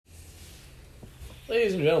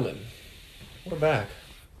Ladies and gentlemen, we're back.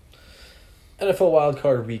 NFL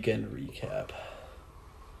Wildcard Weekend recap.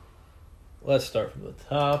 Let's start from the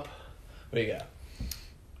top. What do you got?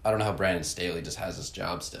 I don't know how Brandon Staley just has his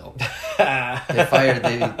job still. They fired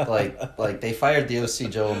the OC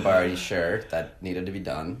Joe Lombardi. Sure, that needed to be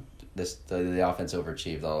done. The offense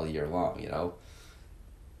overachieved all year long, you know.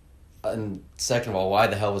 And second of all, why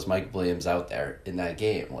the hell was Mike Williams out there in that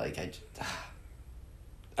game? Like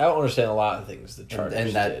I don't understand a lot of things the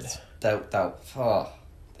Chargers did.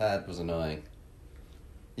 That was annoying.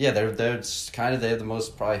 Yeah, they're just kind of, they have the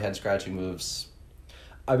most probably head scratching moves.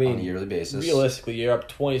 I mean, on a yearly basis. Realistically, you're up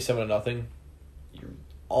 27-0.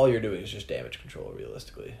 All you're doing is just damage control.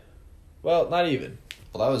 Realistically, well, not even.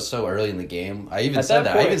 Well, that was so early in the game. I even said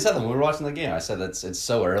that. I even said that when we were watching the game. I said it's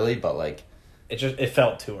so early, but like, it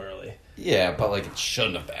felt too early. Yeah, but like it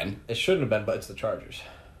shouldn't have been. It shouldn't have been, but it's the Chargers.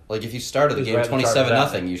 Like if you started the game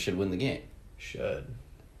 27-0, you should win the game. Should.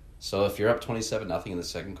 So if you're up 27-0 in the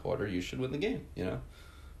second quarter, you should win the game. You know.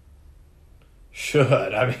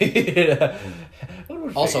 Should. I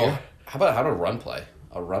mean, also, how about a run play?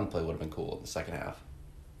 A run play would have been cool in the second half.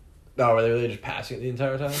 No, were they really just passing it the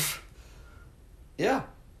entire time? Yeah,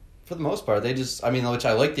 for the most part, they just. I mean, which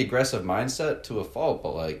I like the aggressive mindset to a fault,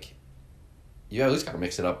 but like, you at least got to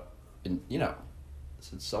mix it up, and you know.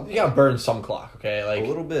 You got to burn some clock, okay? Like a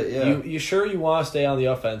little bit, yeah. You sure you want to stay on the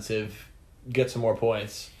offensive, get some more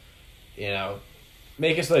points, you know,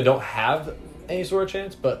 make it so they don't have any sort of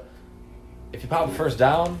chance. But if you pop a first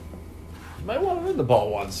down, you might want to run the ball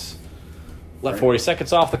once. Let 40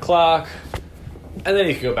 seconds off the clock, and then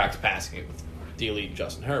you can go back to passing it with the elite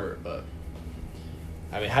Justin Herbert. But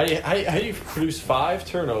I mean, how do you produce 5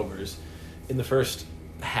 turnovers in the first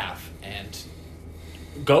half and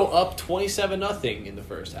go up 27-0 in the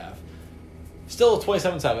first half? Still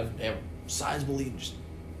 27-7. They have sizable lead. Just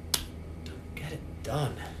get it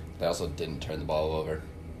done. They also didn't turn the ball over.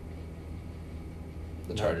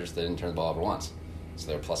 The Chargers didn't turn the ball over once. So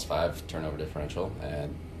they were +5 turnover differential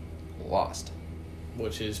and lost.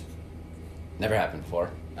 Which is... never happened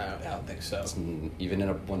before. I don't think so. Even in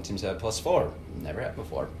one team's had +4. Never happened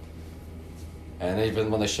before. And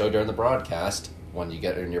even when they showed during the broadcast... when you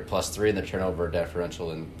get in your +3 in the turnover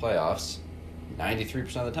differential in playoffs,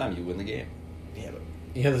 93% of the time you win the game. Yeah, but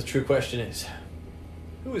the true question is,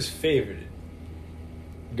 who is favored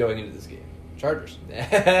going into this game? Chargers.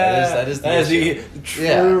 that is the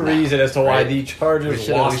true reason as to why the Chargers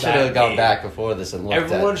lost. We should have gone back before this and looked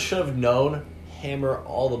Everyone should have known. Hammer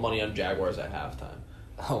all the money on Jaguars at halftime.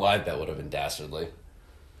 Oh, I bet would have been dastardly.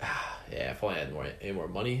 Yeah, if I had any more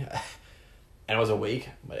money, and I was awake,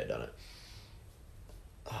 I might have done it.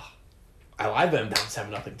 I live them down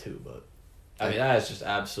 7-0 too, but I mean that is just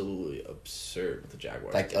absolutely absurd with the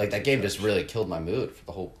Jaguars. That game just really killed my mood for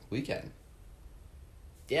the whole weekend.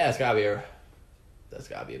 Yeah, that's gotta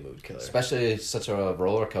be a mood killer. Especially such a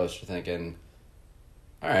roller coaster. Thinking,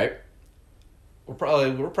 all right, we're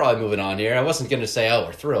probably moving on here. I wasn't gonna say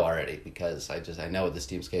we're through already because I know what this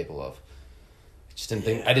team's capable of.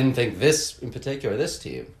 I didn't think this in particular, this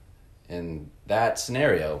team, in that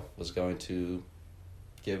scenario was going to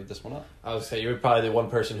give this one up. I was say you were probably the one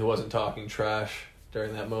person who wasn't talking trash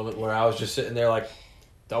during that moment where I was just sitting there like,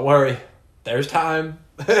 don't worry, there's time.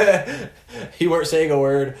 You weren't saying a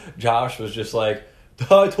word. Josh was just like,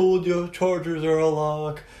 I told you, Chargers are a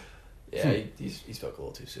lock. Yeah, he spoke a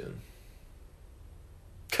little too soon.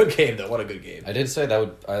 Good game though. What a good game. I did say that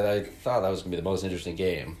I thought that was gonna be the most interesting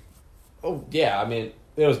game. Oh yeah, I mean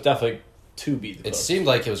it was definitely to be the. It seemed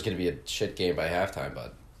like it was gonna be a shit game by halftime,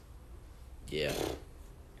 but yeah.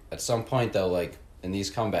 At some point, though, like, in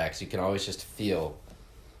these comebacks, you can always just feel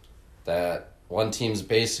that one team's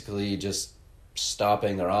basically just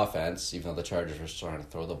stopping their offense, even though the Chargers were trying to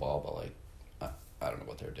throw the ball, but, like, I don't know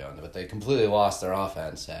what they were doing, but they completely lost their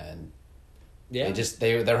offense, and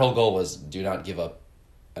their whole goal was do not give up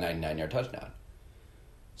a 99-yard touchdown.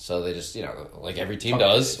 So they just, you know, like every team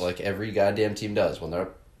does, like every goddamn team does, when they're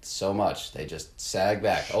up so much, they just sag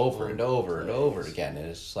back over and over and over again, and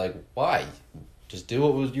it's just like, why? Just do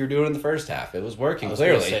what you're doing in the first half. It was working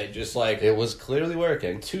clearly. It was clearly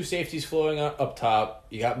working. 2 safeties floating up top.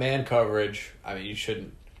 You got man coverage. I mean, you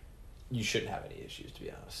shouldn't have any issues, to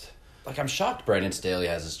be honest. Like, I'm shocked Brandon Staley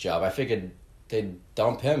has this job. I figured they'd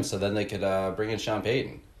dump him so then they could bring in Sean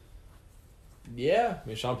Payton. Yeah, I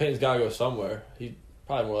mean, Sean Payton's got to go somewhere. He's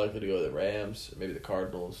probably more likely to go to the Rams or maybe the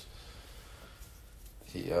Cardinals.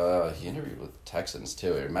 He interviewed with the Texans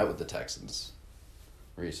too. He met with the Texans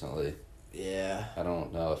recently. Yeah. I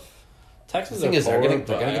don't know if... Texans the thing is, they're going to get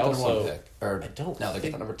the number 1 pick. Or, I don't No, they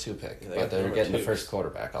get the number 2 pick. But they're getting the first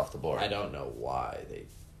quarterback off the board. I don't know why they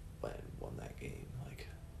won that game.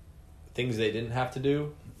 things they didn't have to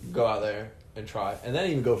do, go out there and try, and then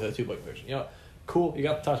even go for the 2-point conversion. You know, cool. You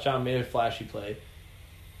got the touchdown, made a flashy play.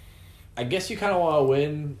 I guess you kind of want to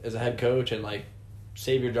win as a head coach and like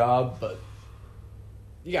save your job, but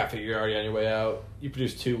you got to figure you're already on your way out. You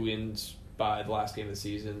produced 2 wins by the last game of the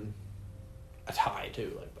season, a tie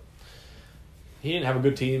too. Like, but he didn't have a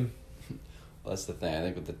good team. Well, that's the thing. I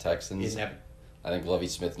think with the Texans, I think Lovie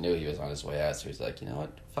Smith knew he was on his way out, so he's like, you know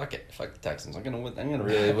what, fuck it, fuck the Texans. I'm gonna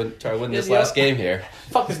really try to win this last game here.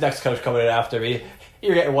 Fuck this next coach coming in after me.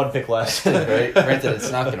 You're getting 1 pick less. Right? Granted,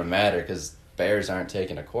 it's not gonna matter because Bears aren't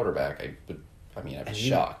taking a quarterback. I'd be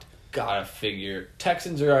shocked. Gotta figure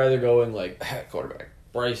Texans are either going like quarterback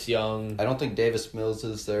Bryce Young. I don't think Davis Mills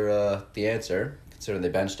is the answer, considering they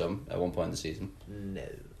benched him at one point in the season. No,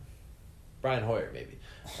 Brian Hoyer maybe.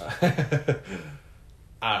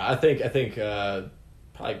 I think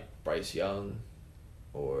probably Bryce Young,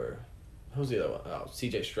 or who's the other one? Oh,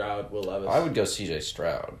 C.J. Stroud, Will Levis. I would go C.J.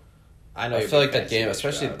 Stroud. I feel like that game,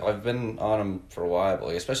 especially I've been on him for a while, but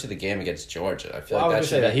like, especially the game against Georgia. I feel like that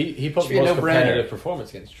should be, he put the most competitive performance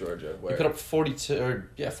against Georgia. He put up 42,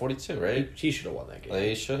 right? He should have won that game.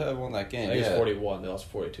 They should have won that game. I think it was 41. They lost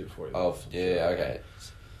 42, 41. Oh, yeah, okay.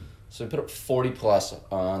 So he put up 40 plus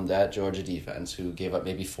on that Georgia defense, who gave up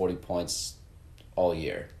maybe 40 points all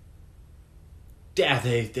year. Yeah,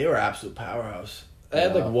 they were absolute powerhouse. They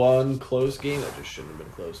had like one close game that just shouldn't have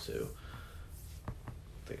been close to.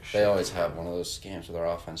 They always have one of those games where their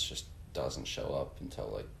offense just doesn't show up until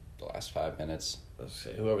like the last 5 minutes. Let's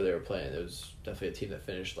say whoever they were playing, there was definitely a team that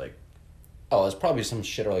finished like. Oh, it's probably some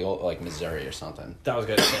shit like Missouri or something. That was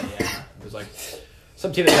gonna say, yeah. It was like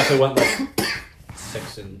some team that definitely went like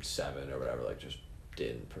 6 and 7 or whatever, like just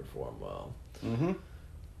didn't perform well. Mm-hmm.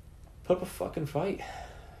 Put up a fucking fight,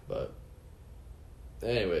 but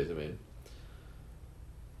anyways, I mean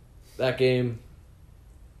that game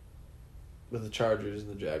with the Chargers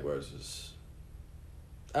and the Jaguars is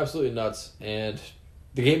absolutely nuts, and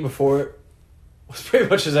the game before it was pretty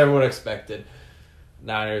much as everyone expected.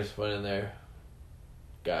 Niners went in there,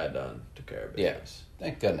 got it done, took care of business. Yeah,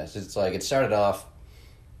 thank goodness. It's like it started off,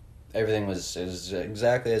 everything was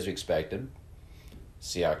exactly as we expected.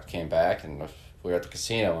 Seahawks came back, and we were at the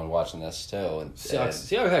casino and watching this too. And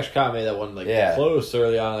Seahawks actually kind of made that one close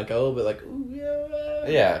early on, like a little bit like, ooh, yeah.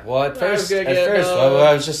 Yeah, well, at first,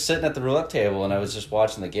 I was just sitting at the roulette table and I was just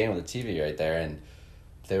watching the game on the TV right there, and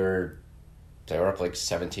they were up like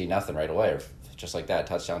 17-0 right away, just like that,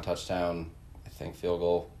 touchdown, I think field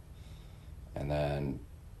goal, and then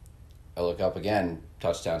I look up again,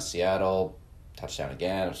 touchdown Seattle, touchdown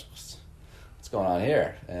again. What's going on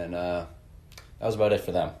here? And that was about it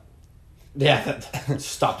for them. Yeah, that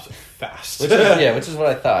stops fast. which is what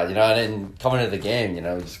I thought, and then coming into the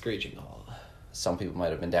game, screeching all. Some people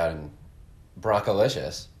might have been doubting Brock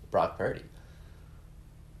Purdy.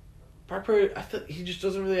 Brock Purdy, I feel he just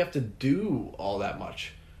doesn't really have to do all that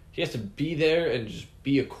much. He has to be there and just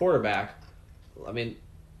be a quarterback. I mean,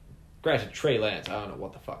 granted, Trey Lance, I don't know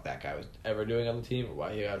what the fuck that guy was ever doing on the team or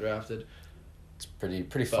why he got drafted. It's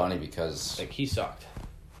pretty funny because he sucked.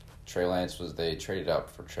 Trey Lance they traded up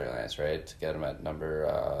for Trey Lance, right, to get him at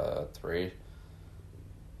number 3.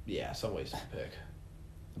 Yeah, some ways to pick.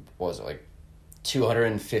 What was it, like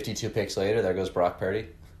 252 picks later, there goes Brock Purdy?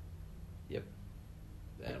 Yep.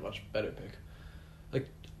 And a much better pick. Like,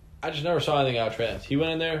 I just never saw anything out of Trey Lance. He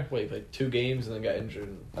went in there, played 2 games and then got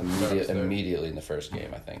injured. Immediately in the first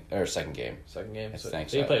game, I think. Or second game. Second game? I think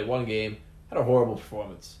so. He played 1 game, had a horrible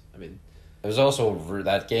performance. I mean... It was also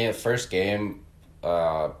that game, first game,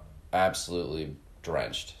 absolutely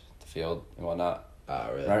drenched the field and whatnot.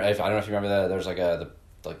 Really? I don't know if you remember that. There was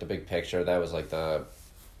the big picture that was like the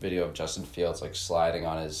video of Justin Fields like sliding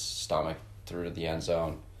on his stomach through the end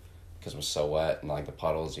zone because it was so wet and like the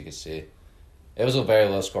puddles you could see. It was a very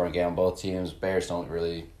low scoring game on both teams. Bears don't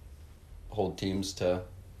really hold teams to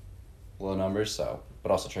low numbers,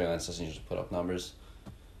 but also Trey Lance doesn't usually put up numbers.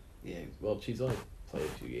 Yeah, well, he's only played a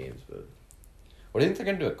few games, but. What do you think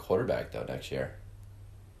they're gonna do at quarterback though next year?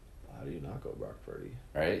 How do you not go Brock Purdy?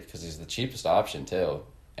 Right, because he's the cheapest option too,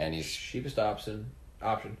 and he's cheapest option.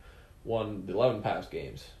 Won the 11 past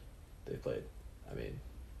games they played. I mean,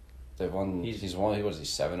 they've won. He's won. What is he,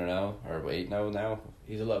 7-0 or 8-0 now?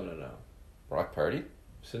 He's 11-0. Brock Purdy.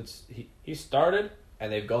 Since he started,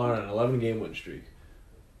 and they've gone on an 11-game win streak.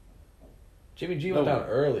 Jimmy G went down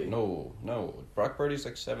early. No. Brock Purdy's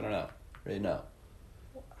like 7-0 right now.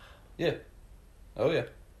 Yeah. Oh yeah.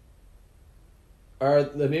 Or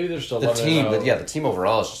maybe there's still the team. The team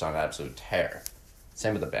overall is just on an absolute tear.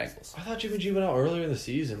 Same with the Bengals. I thought Jimmy G went out earlier in the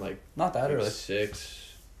season, like not that early.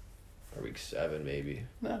 6 or week 7 maybe.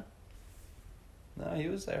 No, he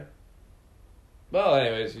was there. Well,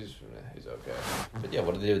 anyways, he's okay. But yeah,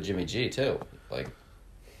 what did they do with Jimmy G too? Like,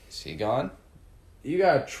 is he gone? You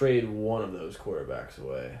gotta trade one of those quarterbacks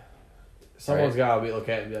away. Someone's gotta be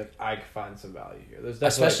looking at it and be like, I can find some value here. There's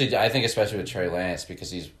I think especially with Trey Lance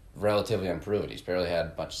because he's relatively unproven. He's barely had a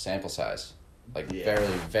bunch of sample size, very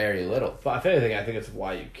very little. But if anything, I think it's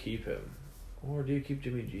why you keep him, or do you keep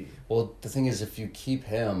Jimmy G? Well, the thing is, if you keep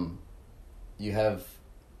him, you have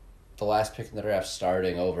the last pick in the draft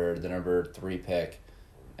starting over the number 3 pick,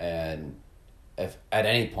 and if at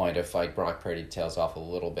any point if like Brock Purdy tails off a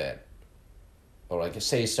little bit, or like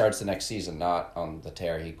say he starts the next season not on the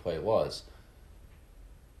tear he quite was,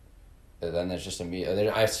 then there's just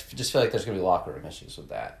I just feel like there's gonna be locker room issues with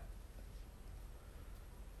that.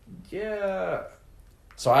 Yeah.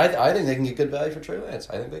 So I think they can get good value for Trey Lance.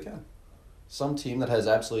 I think they can. Some team that has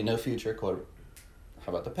absolutely no future quarter.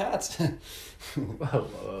 How about the Pats? I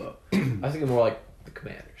was thinking more like the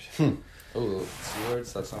Commanders. Oh,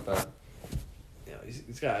 Steelers, that's not bad. You know,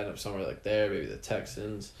 he's got to end up somewhere like there. Maybe the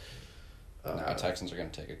Texans. No, Texans are going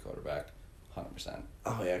to take a quarterback, 100%.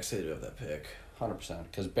 Oh yeah, because they do have that pick. 100%.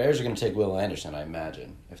 Because Bears are going to take Will Anderson, I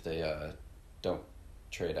imagine, if they don't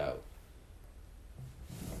trade out.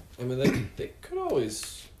 I mean, they could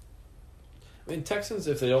always. I mean, Texans,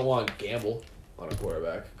 if they don't want to gamble on a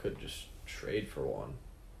quarterback, could just trade for one,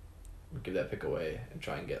 give that pick away, and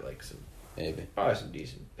try and get like probably some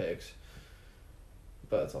decent picks.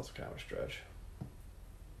 But it's also kind of a stretch.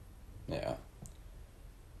 Yeah.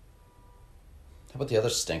 How about the other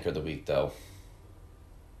stinker of the week, though?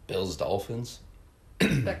 Bills Dolphins.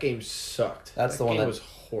 That game sucked. That's the one that was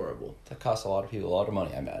horrible. That cost a lot of people a lot of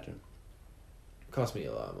money, I imagine. It cost me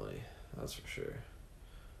a lot of money, that's for sure.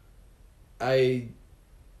 I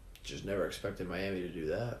just never expected Miami to do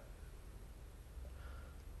that.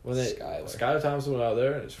 When Skylar Thompson went out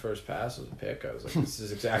there and his first pass was a pick, I was like, this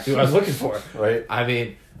is exactly what I was looking for. Right. I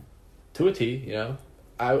mean, to a T, you know.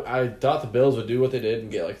 I thought the Bills would do what they did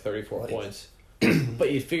and get like 34 points.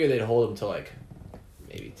 But you'd figure they'd hold them to like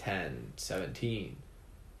maybe 10, 17.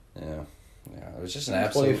 Yeah. Yeah, it was just an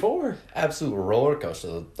absolute 24. Absolute roller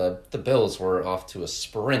coaster. The Bills were off to a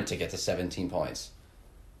sprint to get to 17 points.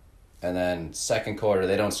 And then second quarter,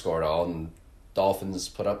 they don't score at all, and Dolphins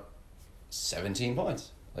put up 17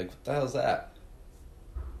 points. Like, what the hell is that?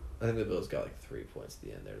 I think the Bills got like 3 points at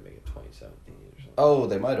the end there to make it 2017 or something. Oh,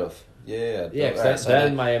 they might have. Yeah. Yeah, because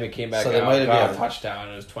then Miami came back out and got a touchdown,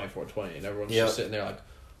 and it was 24-20, and everyone's just sitting there like,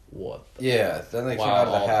 what? Then they came out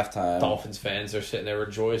at the halftime. Dolphins fans are sitting there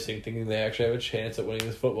rejoicing, thinking they actually have a chance at winning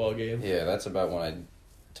this football game. Yeah, that's about when I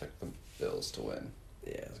took the Bills to win.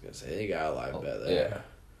 Yeah, I was going to say, they got a live bet there. Yeah.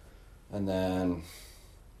 And then...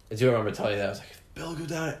 I do remember telling you that. I was like, if Bill goes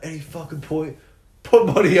down at any fucking point, put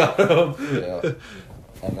money on him.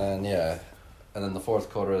 Yeah. And then the fourth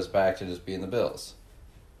quarter is back to just being the Bills.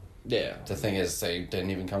 Yeah. The thing is, they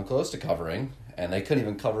didn't even come close to covering, and they couldn't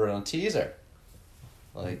even cover it on teaser.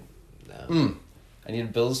 Like, no. I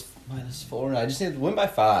need Bills -4. I just need to win by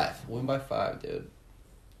 5. Win by 5, dude.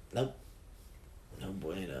 Nope. No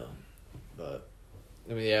bueno. But,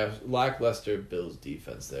 I mean, yeah, lackluster Bills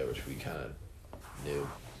defense there, which we kind of knew.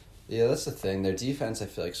 Yeah, that's the thing. Their defense, I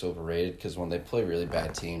feel like, is overrated because when they play really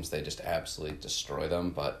bad teams, they just absolutely destroy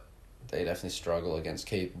them, but they definitely struggle against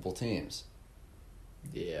capable teams.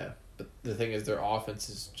 Yeah, but the thing is, their offense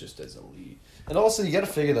is just as elite. And also, you got to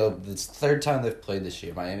figure, though, it's the third time they've played this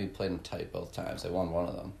year. Miami played them tight both times. They won one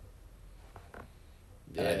of them.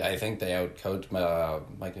 Yeah. And I think they outcoached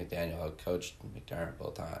Mike McDaniel outcoached McDermott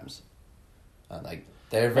both times. And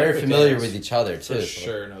they're very familiar with each other too. For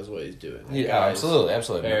sure knows what he's doing. Yeah, absolutely.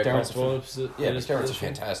 McDermott's McDermott's a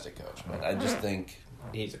fantastic coach, but I just think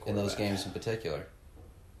he's in those games in particular,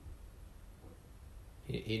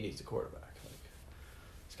 he needs a quarterback.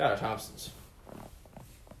 Skylar Thompson's.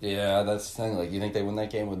 Yeah, that's the thing. Like, you think they win that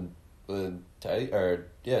game with Teddy or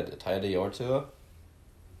Tua?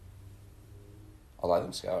 I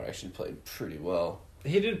think Skylar actually played pretty well.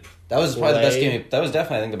 He did. That was probably the best game. That was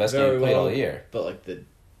definitely, I think, the best game he played all year. But like there's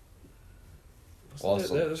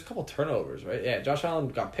a couple turnovers, right? Yeah, Josh Allen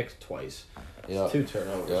got picked twice. Yeah, 2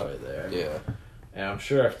 turnovers right there. Yeah, and I'm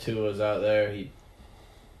sure if Tua was out there, he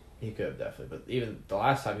could have definitely. But even the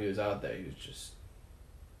last time he was out there, he was just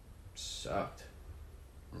sucked.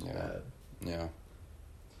 Yeah. Bad. Yeah.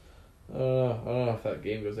 I don't know if that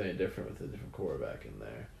game goes any different with a different quarterback in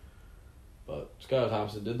there. But Skylar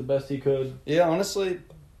Thompson did the best he could. Yeah, honestly,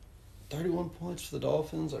 31 points for the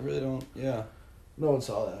Dolphins. I really don't. Yeah. No one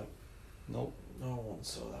saw that. Nope. No one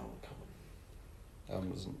saw that one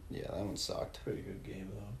coming. That one sucked. Pretty good game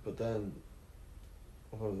though. But then,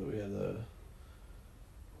 what was it? We had the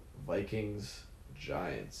Vikings,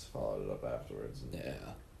 Giants followed it up afterwards. And Yeah.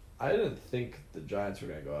 I didn't think the Giants were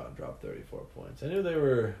going to go out and drop 34 points. I knew they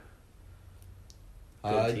were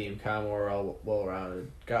a good team, kind of more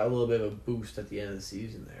well-rounded. Got a little bit of a boost at the end of the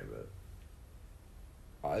season there, but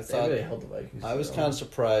I they thought really held the Vikings. I was kind of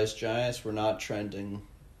surprised Giants were not trending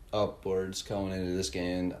upwards going into this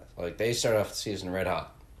game. Like, they started off the season red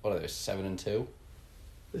hot. What are they, 7-2?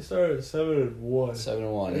 They started at 7-1.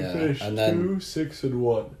 7-1, yeah. Finished And then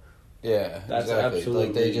 2-6-1. yeah, That's exactly. absolutely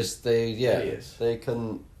Like, hideous. they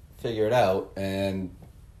couldn't figure it out. And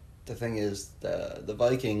the thing is, the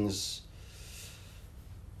Vikings.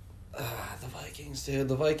 The Vikings, dude.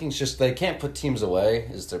 The Vikings just, they can't put teams away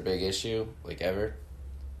is their big issue, like, ever.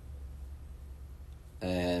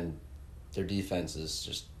 And their defense is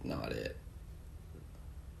just not it.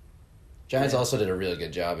 Giants also did a really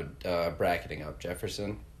good job at bracketing up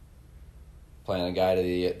Jefferson. Playing a guy to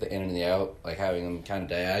the in and the out, like having him kind of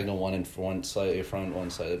diagonal, one slightly front, one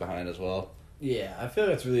slightly behind as well. Yeah, I feel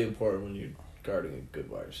like that's really important when you're guarding a good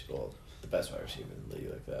wide receiver. Well, the best wide receiver in the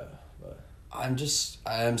league like that. But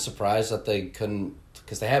I'm surprised that they couldn't,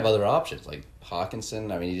 because they have other options like Hawkinson.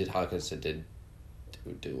 I mean, Hawkinson did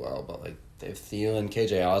do well, but like they have Thielen,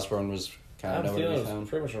 KJ Osborne was kind of nowhere to be found.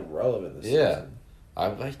 Pretty much irrelevant this Yeah. season.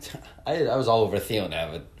 I was all over Thielen to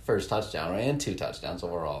have a first touchdown, right, and 2 touchdowns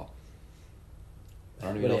overall. I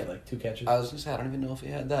don't even know. He had like 2 catches. I was gonna say I don't even know if he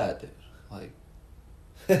had that. Dude. Like,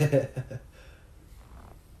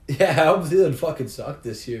 yeah, Adam Thielen fucking sucked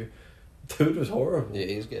this year. Dude was horrible. yeah,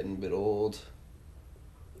 he's getting a bit old.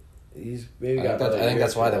 He's maybe I got. think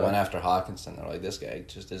that's why they went after Hawkinson. They're like, this guy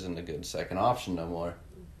just isn't a good second option no more.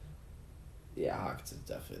 Yeah, Hawkinson's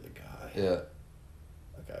definitely the guy. Yeah.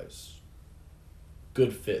 That guy's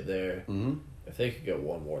good fit there. Mm-hmm. If they could get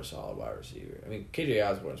one more solid wide receiver, I mean, KJ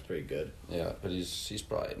Osborne's pretty good. Yeah, but he's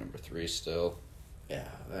probably number 3 still. Yeah.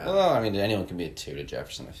 Well, I mean, anyone can be a 2 to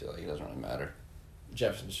Jefferson. I feel like it doesn't really matter.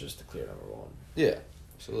 Jefferson's just the clear number 1. Yeah,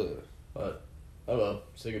 absolutely. But oh well,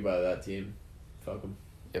 say goodbye to that team. Fuck them.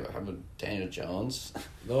 Yeah, but how about Daniel Jones?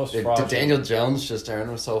 The most Did fraudulent- Daniel Jones just earn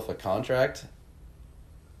himself a contract?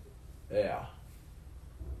 Yeah.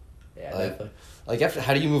 Yeah, Like- definitely. Like, after,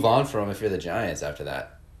 how do you move on from him if you're the Giants after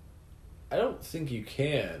that? I don't think you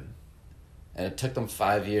can. And it took them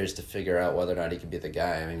 5 years to figure out whether or not he could be the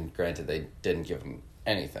guy. I mean, granted, they didn't give him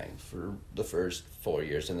anything for the first 4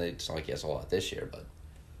 years, and it's not like he has a lot this year, but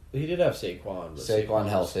He did have Saquon. But Saquon was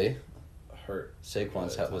healthy. Hurt.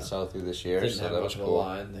 Saquon's Yeah, was healthy this year, Didn't so have that much was of a cool.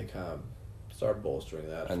 line. They kind of started bolstering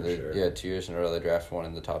that And for they, sure. yeah, 2 years in a row they drafted one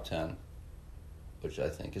in the top 10, which I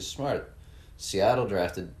think is smart. Seattle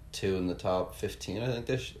drafted 2 in the top 15, I think,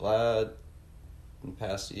 in the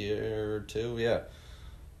past year or 2, yeah.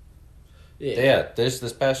 Yeah,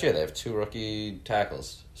 this past year they have 2 rookie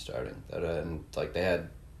tackles starting that, and like they had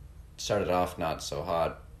started off not so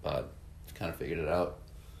hot, but kind of figured it out.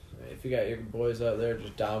 If you got your boys out there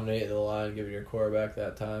just dominating the line, giving your quarterback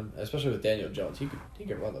that time, especially with Daniel Jones, he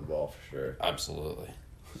could run the ball for sure. Absolutely.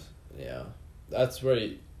 Yeah, that's where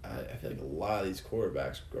I feel like a lot of these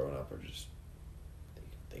quarterbacks growing up are just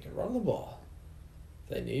they can run the ball.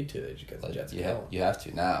 If they need to, they just get the Jets going. You have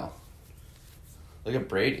to now. Look at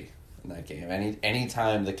Brady in that game. Any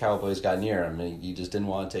time the Cowboys got near him, he just didn't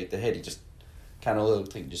want to take the hit. He just kind of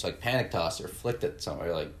looked like just like panic tossed or flicked it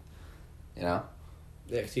somewhere, like, you know.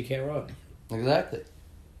 Yeah, because he can't run. Exactly.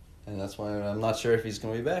 And that's why I'm not sure if he's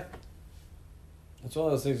going to be back. It's one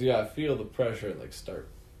of those things you gotta feel the pressure and like start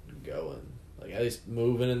going, like at least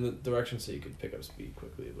moving in the direction so you can pick up speed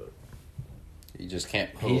quickly. But He just can't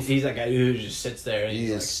move. he's that guy who just sits there and He he's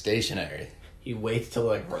is like, stationary. he waits till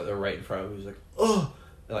like they're right in front of him. He's like, oh,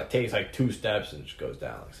 and like takes like 2 steps and just goes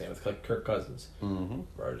down. Like same with like Kirk Cousins. Mm-hmm.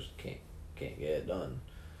 Bro just can't get it done.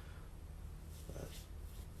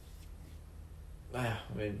 I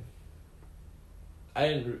mean, I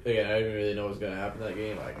didn't really know what was gonna happen in that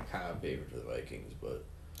game. I kind of favored for the Vikings, but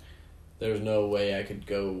there was no way I could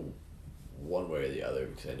go one way or the other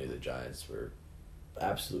because I knew the Giants were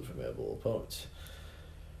absolute formidable opponents.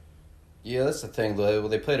 Yeah, that's the thing.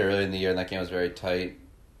 They played earlier in the year, and that game was very tight.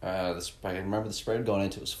 I remember the spread going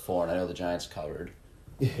into it was 4, and I know the Giants covered.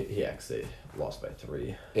 Yeah, because they lost by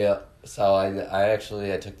 3. Yeah, so I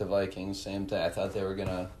took the Vikings. Same thing. I thought they were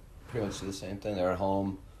gonna pretty much do the same thing. They were at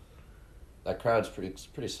home. That crowd's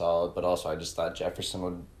pretty solid, but also I just thought Jefferson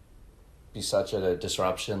would be such a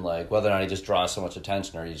disruption. Like whether or not he just draws so much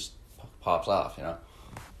attention or he just pops off, you know.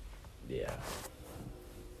 Yeah.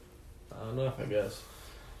 I don't know, I guess.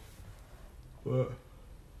 But,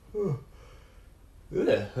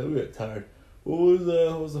 yeah, I'm getting tired. What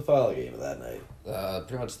was the final game of that night?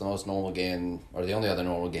 Pretty much the most normal game, or the only other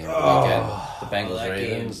normal game of the Oh, weekend. The that Bengals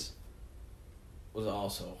Ravens. was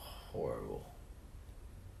also horrible.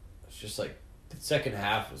 It's just like the second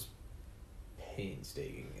half was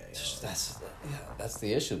painstaking. That's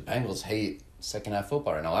the issue. Bengals hate second half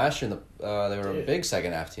football right now. Last year they were a big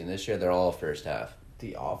second half team. This year they're all first half.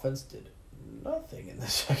 The offense did nothing in the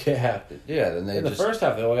second half. Yeah, then they in the first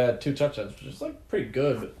half they only had 2 touchdowns, which is like pretty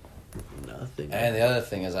good, but nothing. And the other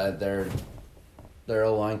thing is their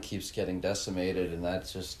O-line keeps getting decimated, and that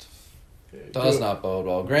just does not bode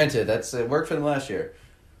well. Granted, it worked for them last year.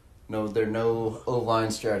 No, their no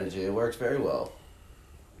O-line strategy. It works very well.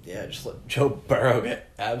 Yeah, just let Joe Burrow get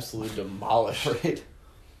absolutely demolished. Right.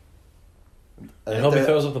 I hope he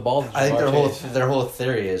throws up the ball. I think their whole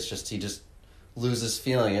theory is just he just loses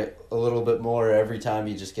feeling it a little bit more every time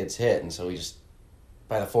he just gets hit, and so he just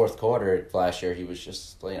by the fourth quarter last year he was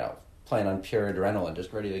just playing on pure adrenaline,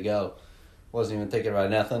 just ready to go. Wasn't even thinking about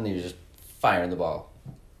nothing. He was just firing the ball.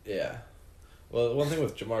 Yeah. Well, one thing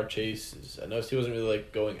with Jamar Chase is I noticed he wasn't really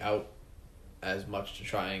going out as much to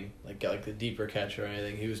try and get the deeper catch or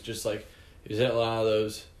anything. He was just he was hitting a lot of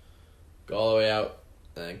those, go all the way out,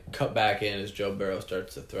 and then cut back in as Joe Burrow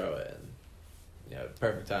starts to throw it, and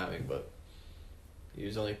perfect timing. But he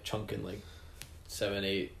was only chunking 7,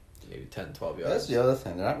 8, maybe 10, 12 yards. That's the other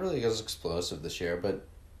thing. They're not really as explosive this year, but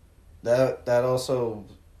that also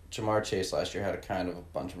Jamar Chase last year had a kind of a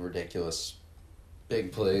bunch of ridiculous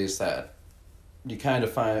big plays that you kind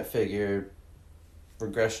of figure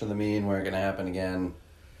regression to the mean weren't going to happen again.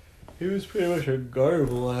 He was pretty much a garbage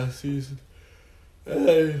last season.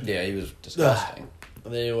 Yeah, he was disgusting.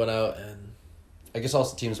 And then he went out and I guess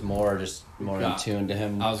also teams more in tune to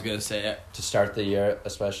him. I was going to say it. To start the year,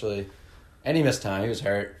 especially. And he missed time. He was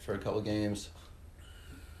hurt for a couple games.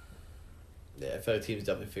 Yeah, I feel like teams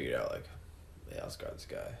definitely figured out, let's guard this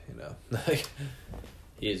guy,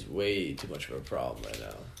 he is way too much of a problem right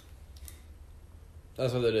now.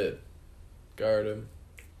 That's what they did. Guard him.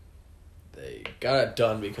 They got it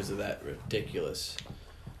done because of that ridiculous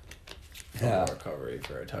recovery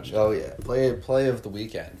for a touchdown. Oh, yeah. Play of the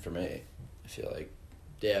weekend for me, I feel like.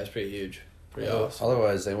 Yeah, it's pretty huge. Pretty awesome.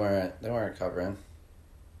 Otherwise, they weren't covering.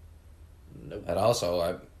 Nope. And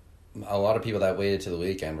also, a lot of people that waited to the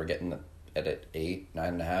weekend were getting it at 8,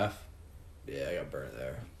 9.5. Yeah, I got burned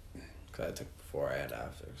there. Because I took before and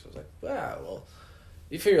after. So I was like, well,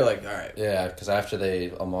 you figure all right. Yeah, because after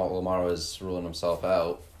Lamar was ruling himself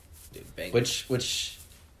out. Dude, which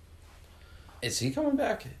is he coming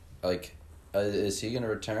back? Is he going to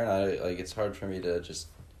return? It's hard for me to just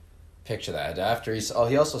picture that. After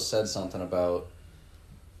he also said something about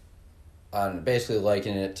basically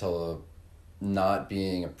likening it to not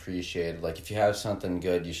being appreciated. If you have something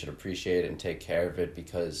good, you should appreciate it and take care of it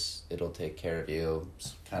because it'll take care of you.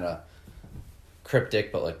 It's kind of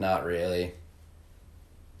cryptic, but not really.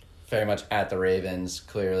 Very much at the Ravens,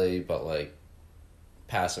 clearly, but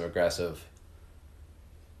passive aggressive.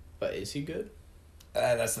 But is he good?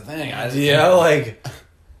 That's the thing.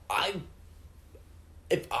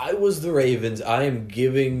 If I was the Ravens, I am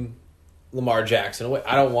giving Lamar Jackson away.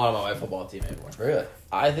 I don't want him on my football team anymore. Really?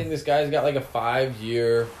 I think this guy's got a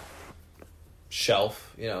 5-year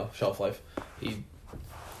shelf life.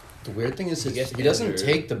 The weird thing is he doesn't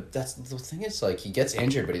take that's the thing is he gets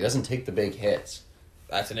injured, but he doesn't take the big hits.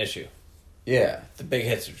 That's an issue. Yeah. The big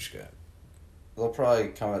hits are just good. They'll probably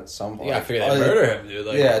come at some point. You gotta figure they murder him, dude.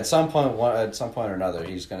 At some point or another,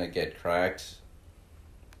 he's gonna get cracked,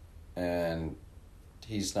 and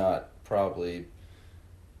he's not probably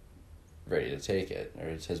ready to take it, or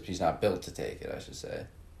he's not built to take it, I should say.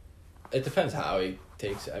 It depends how he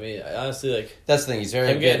takes it. I mean, honestly, that's the thing. He's very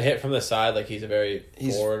him getting hit from the side. He's a very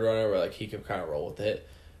forward runner, where he can kind of roll with the hit.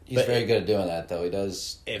 He's very good at doing that, though. He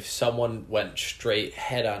does. If someone went straight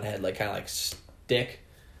head on head, stick,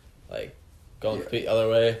 going the other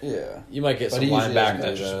way, yeah, you might get some linebacker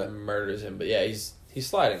that just murders him. But yeah, he's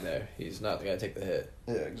sliding there. He's not the guy to take the hit.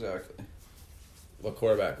 Yeah, exactly. What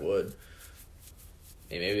quarterback would?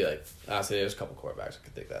 Maybe honestly, there's a couple quarterbacks I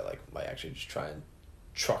could think that might actually just try and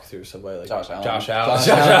truck through somebody Josh Allen. Josh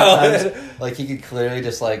Allen. He could clearly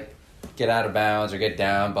just get out of bounds or get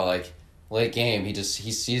down, but late game he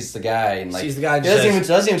sees the guy and sees the guy. He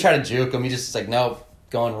doesn't even try to juke him. He just nope,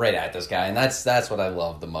 going right at this guy, and that's what I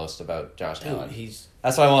love the most about Josh Allen.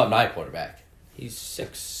 That's what I want in my quarterback. He's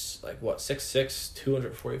 6'6",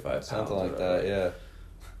 245 pounds. Something like that, yeah.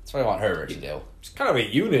 That's what I want Herbert to do. It's kind of a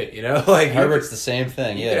unit, Herbert's the same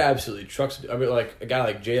thing, He could absolutely truck. I mean, a guy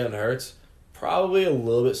like Jalen Hurts, probably a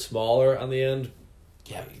little bit smaller on the end.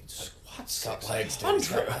 Yeah, he squats got legs.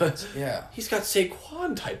 Yeah, he's got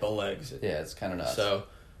Saquon type of legs. Yeah, it's kind of nuts. So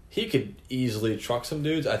he could easily truck some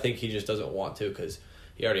dudes. I think he just doesn't want to because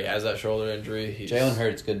he already has that shoulder injury. Jalen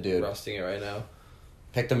Hurts, good dude. Rusting it right now.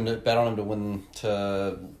 Picked him to bet on him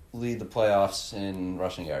to lead the playoffs in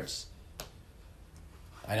rushing yards.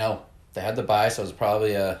 I know they had the bye, so it was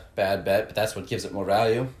probably a bad bet, but that's what gives it more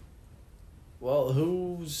value. Well,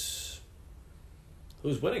 who's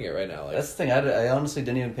winning it right now? Like, That's the thing. I honestly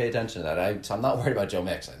didn't even pay attention to that. So I'm not worried about Joe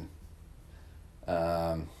Mixon.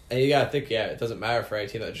 and you gotta think, it doesn't matter for any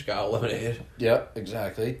team that just got eliminated. Yep,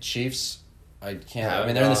 exactly. Chiefs. I can't. Yeah, I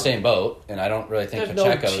mean, they're in the same boat, and I don't really think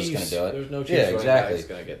Pacheco is going to do it. There's no Chiefs Yeah, running exactly. back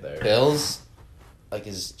going to get there. Bills. Like,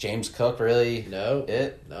 is James Cook really No.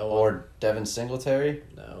 it? No. Or Devin Singletary?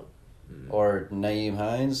 No. Or Naeem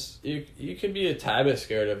Hines? You could be a tad bit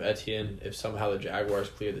scared of Etienne if somehow the Jaguars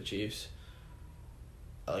clear the Chiefs.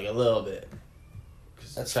 Like a little bit.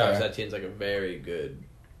 Because That's Travis fair. Etienne's like a very good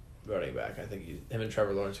running back. I think him and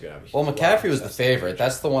Trevor Lawrence are going to have a Well, huge McCaffrey was the success. favorite.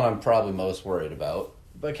 That's the one I'm probably most worried about.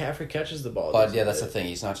 But McCaffrey catches the ball. But doesn't yeah, that's he? the thing.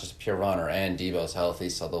 He's not just a pure runner, and Debo's healthy,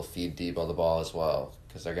 so they'll feed Debo the ball as well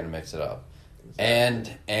because they're going to mix it up.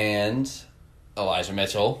 Exactly. And Elijah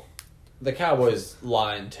Mitchell. The Cowboys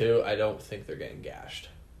line too. I don't think they're getting gashed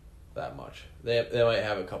that much. They might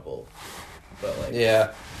have a couple, but like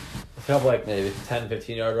Yeah, a couple like maybe. 10,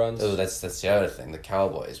 15-yard runs. Oh, that's the other thing. The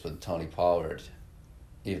Cowboys with Tony Pollard,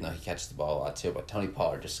 even though he catches the ball a lot too, but Tony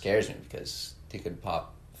Pollard just scares me because he could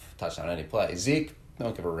pop touchdown any play. Zeke,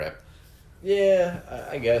 don't give a rip. Yeah,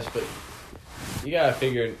 I guess, but you gotta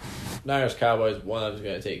figure Niners Cowboys, one of them's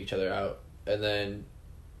gonna take each other out, and then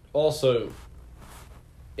also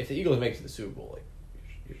if the Eagles make it to the Super Bowl, like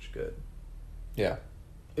you're just good. Yeah.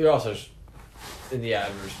 You're also just, in the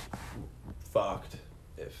average fucked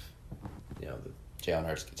if the Jalen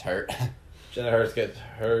Hurts gets hurt. Jalen Hurts gets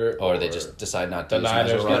hurt, Or they just decide not to the use him as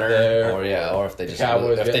a Niners get runner. there, Or if they the just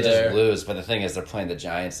Cowboys if get they there. just lose. But the thing is, they're playing the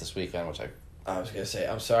Giants this weekend, which I was gonna say,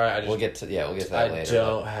 I'm sorry, we'll get to that I later.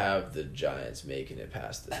 don't have the Giants making it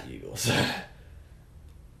past the Eagles.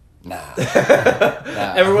 Nah.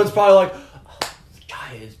 Everyone's probably like, oh,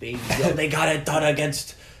 Giants, baby, yo, they got it done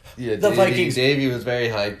against Yeah, the Vikings. Davey was very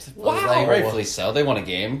hyped. Wow. Like, rightfully so. They won a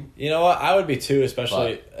game. You know what? I would be too,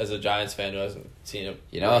 especially as a Giants fan who hasn't seen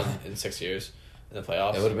it in 6 years in the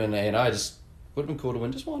playoffs. It would have been, would have been cool to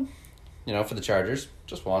win just one. For the Chargers,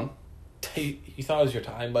 just one. You thought it was your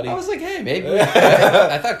time, buddy? I was like, hey, maybe.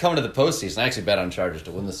 I thought coming to the postseason, I actually bet on Chargers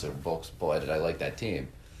to win the Super Bowl. 'Cause boy, did I like that team.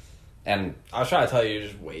 And I was trying to tell you, you're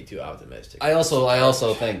just way too optimistic. I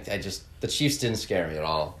also think the Chiefs didn't scare me at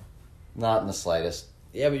all, not in the slightest.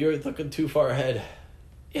 Yeah, but you're looking too far ahead.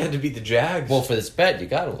 You had to beat the Jags. Well, for this bet, you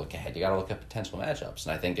got to look ahead. You got to look at potential matchups,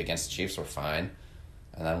 and I think against the Chiefs we're fine.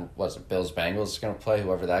 And then what's it? Bills Bengals going to play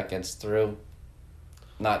whoever that gets through.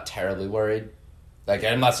 Not terribly worried. Like,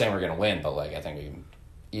 I'm not saying we're going to win, but like I think we can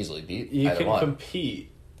easily beat you either can one. compete,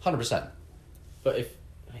 100%. but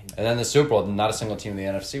And then the Super Bowl, not a single team in the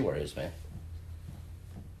NFC worries me.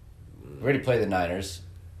 We already played the Niners.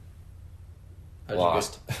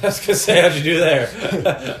 Lost. I was gonna say, how'd you do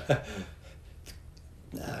there?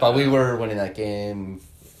 But we were winning that game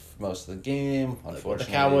most of the game, unfortunately. What the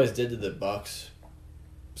Cowboys did to the Bucks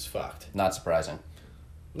was fucked. Not surprising.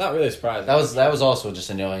 Not really surprising. That was also just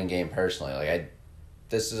an annoying game personally. Like I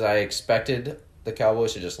expected the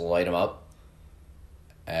Cowboys to just light them up.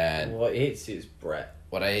 And what you hate to see is Brett.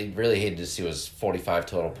 what I really hated to see was 45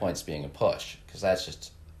 total points being a push, because that's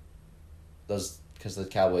just because the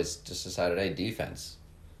Cowboys just decided, hey, defense,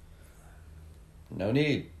 no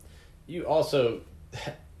need. You also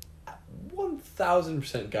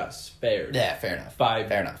 1,000% got spared. Yeah, fair enough.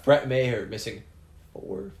 Fair enough. Brett Maher missing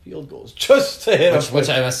 4 field goals just to hit him. Which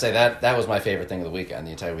I must say that was my favorite thing of the weekend,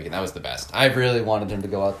 the entire weekend. That was the best. I really wanted him to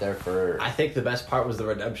go out there for. I think the best part was the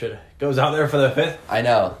redemption. Goes out there for the 5th. I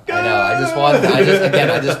know. What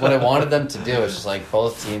I wanted them to do is just like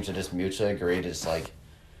both teams to just mutually agree to just like,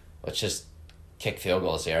 let's just kick field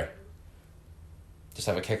goals here. Just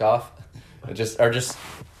have a kickoff, just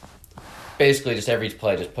basically just every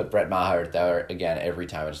play, just put Brett Maher there again every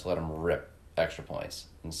time and just let him rip extra points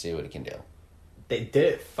and see what he can do. They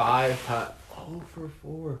did it 5 times. 0 for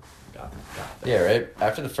 4. Got that. Yeah, right.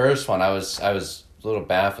 After the first one, I was a little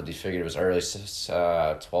baffled. You figured it was early,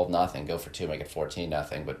 12-0, go for 2, make it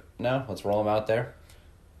 14-0. But no, let's roll him out there.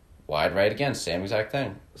 Wide right again, same exact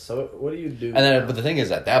thing. So what do you do? And then, but the thing is,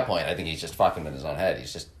 at that point, I think he's just fucking in his own head.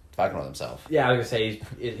 He's just fucking with himself. Yeah, I was gonna say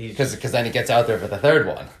he's Because then he gets out there for the third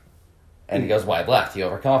one, and he goes wide left. He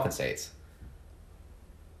overcompensates,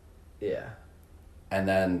 yeah. and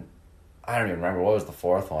then I don't even remember what was the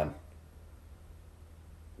fourth one.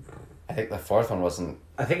 I think the fourth one wasn't.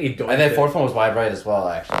 I think he doinked I think the it. fourth one was wide right as well.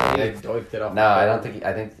 Actually, He doinked it off. no, I don't think.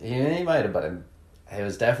 I think he might have, but it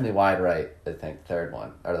was definitely wide right. I think third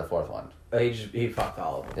one or the fourth one. He fucked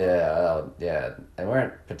all of them. Yeah, and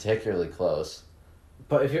weren't particularly close.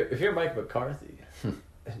 But if you're Mike McCarthy,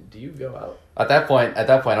 do you go out? At that point,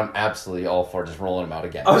 I'm absolutely all for just rolling him out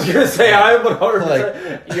again. I was gonna say I'm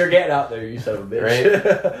 100%. You're getting out there, you son of a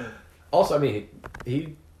bitch. Right? Also, I mean,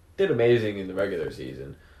 he did amazing in the regular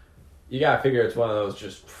season. You gotta figure it's one of those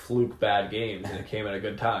just fluke bad games, and it came at a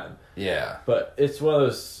good time. Yeah. But it's one of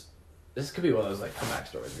those. This could be one of those like comeback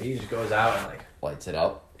stories. Where he just goes out and like Lights it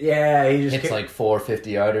up. yeah, he just Hits like 4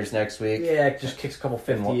 50-yarders next week. yeah, just kicks a couple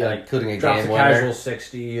 50, like including a drops game a winner. casual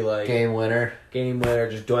 60, like Game winner game winner,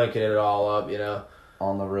 just doinking it all up. You know,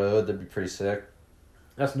 on the road. That'd be pretty sick.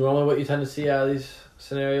 that's normally what you tend to see out of these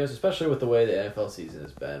scenarios, especially with the way the NFL season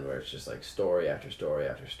has been, where it's just like story after story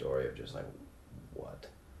after story of just like what.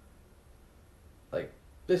 Like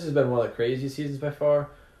this has been one of the craziest seasons by far.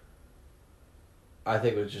 I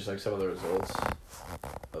think it was just like some of the results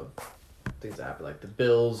of things that happened. Like the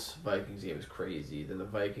Bills-Vikings game was crazy. Then the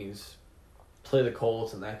Vikings play the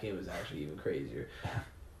Colts, and that game was actually even crazier.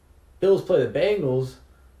 Bills play the Bengals,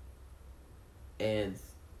 and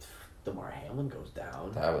DeMar Hamlin goes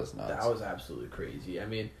down. That was nuts. That was absolutely crazy. I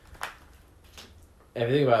mean, if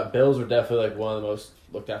you think about it, Bills were definitely like one of the most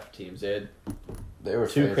looked after teams. They had They were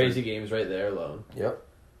two favored. crazy games right there alone. Yep.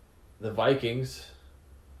 The Vikings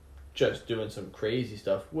just doing some crazy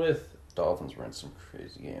stuff with. Dolphins were in some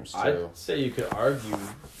crazy games too. I'd say you could argue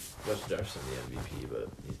Justin Jefferson the MVP, but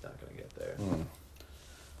he's not going to get there.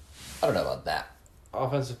 I don't know about that.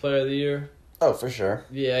 Offensive Player of the Year? Oh, for sure.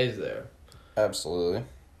 Yeah, he's there. Absolutely.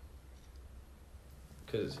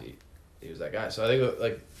 Because he was that guy. So I think,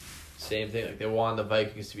 like, same thing. Like, they want the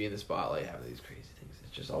Vikings to be in the spotlight, having these crazy things.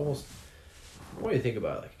 It's just almost, the more you think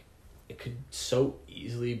about it, like, it could so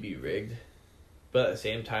easily be rigged. But at the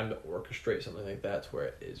same time, to orchestrate something like that to where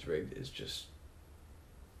it is rigged is just,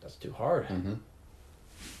 that's too hard. Mm-hmm.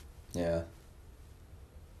 Yeah.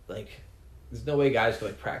 Like, there's no way guys can,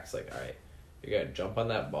 like, practice, like, all right, you're going to jump on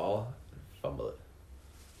that ball and fumble it.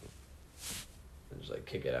 And just, like,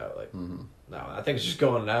 kick it out. Like, no, I think it's just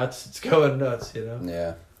going nuts. It's going nuts, you know?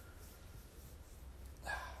 Yeah.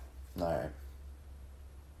 All right.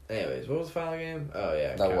 Anyways, what was the final game? Oh,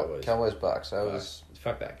 yeah, Cowboys Bucks. That Bucks. was.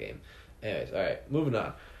 Fuck that game. Anyways, all right, moving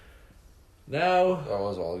on. Now, That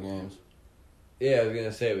was all the games. yeah, I was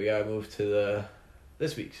gonna say we gotta move to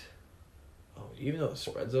this week's. Oh, do you even know the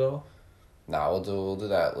spreads at all? Nah, we'll do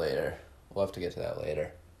that later. We'll have to get to that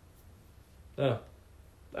later. No.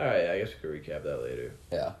 All right, I guess we could recap that later.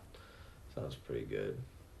 Yeah. Sounds pretty good.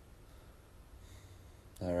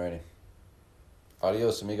 Alrighty.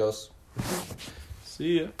 Adios, amigos.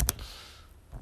 See ya.